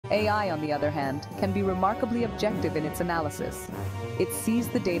AI, on the other hand, can be remarkably objective in its analysis. It sees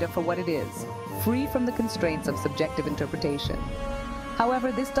the data for what it is, free from the constraints of subjective interpretation.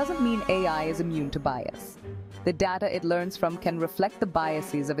 However, this doesn't mean AI is immune to bias. The data it learns from can reflect the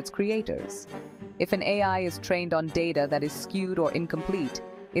biases of its creators. If an AI is trained on data that is skewed or incomplete,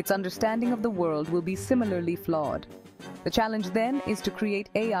 its understanding of the world will be similarly flawed. The challenge then is to create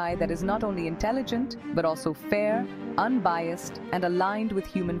AI that is not only intelligent, but also fair, unbiased, and aligned with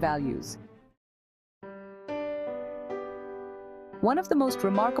human values. One of the most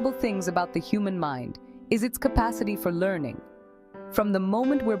remarkable things about the human mind is its capacity for learning. From the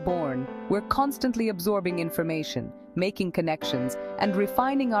moment we're born, we're constantly absorbing information, making connections, and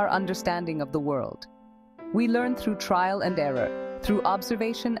refining our understanding of the world. We learn through trial and error, through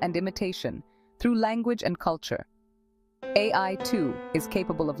observation and imitation, through language and culture. AI, too, is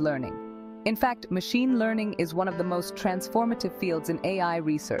capable of learning. In fact, machine learning is one of the most transformative fields in AI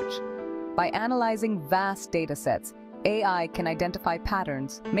research. By analyzing vast data sets, AI can identify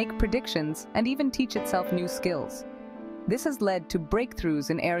patterns, make predictions, and even teach itself new skills. This has led to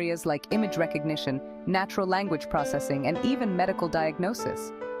breakthroughs in areas like image recognition, natural language processing, and even medical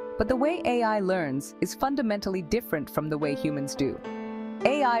diagnosis. But the way AI learns is fundamentally different from the way humans do.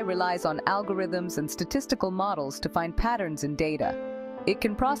 AI relies on algorithms and statistical models to find patterns in data. It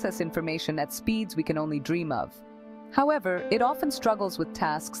can process information at speeds we can only dream of. However, it often struggles with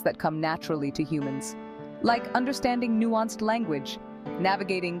tasks that come naturally to humans, like understanding nuanced language,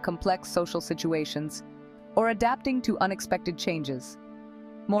 navigating complex social situations, or adapting to unexpected changes.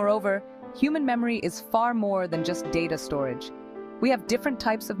 Moreover, human memory is far more than just data storage. We have different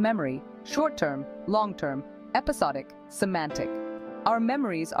types of memory: short-term, long-term, episodic, semantic. Our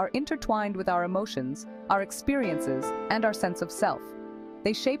memories are intertwined with our emotions, our experiences, and our sense of self.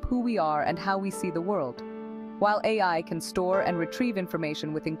 They shape who we are and how we see the world. While AI can store and retrieve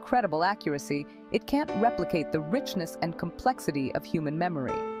information with incredible accuracy, it can't replicate the richness and complexity of human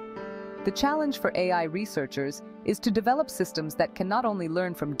memory. The challenge for AI researchers is to develop systems that can not only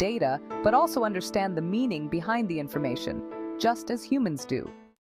learn from data, but also understand the meaning behind the information, just as humans do.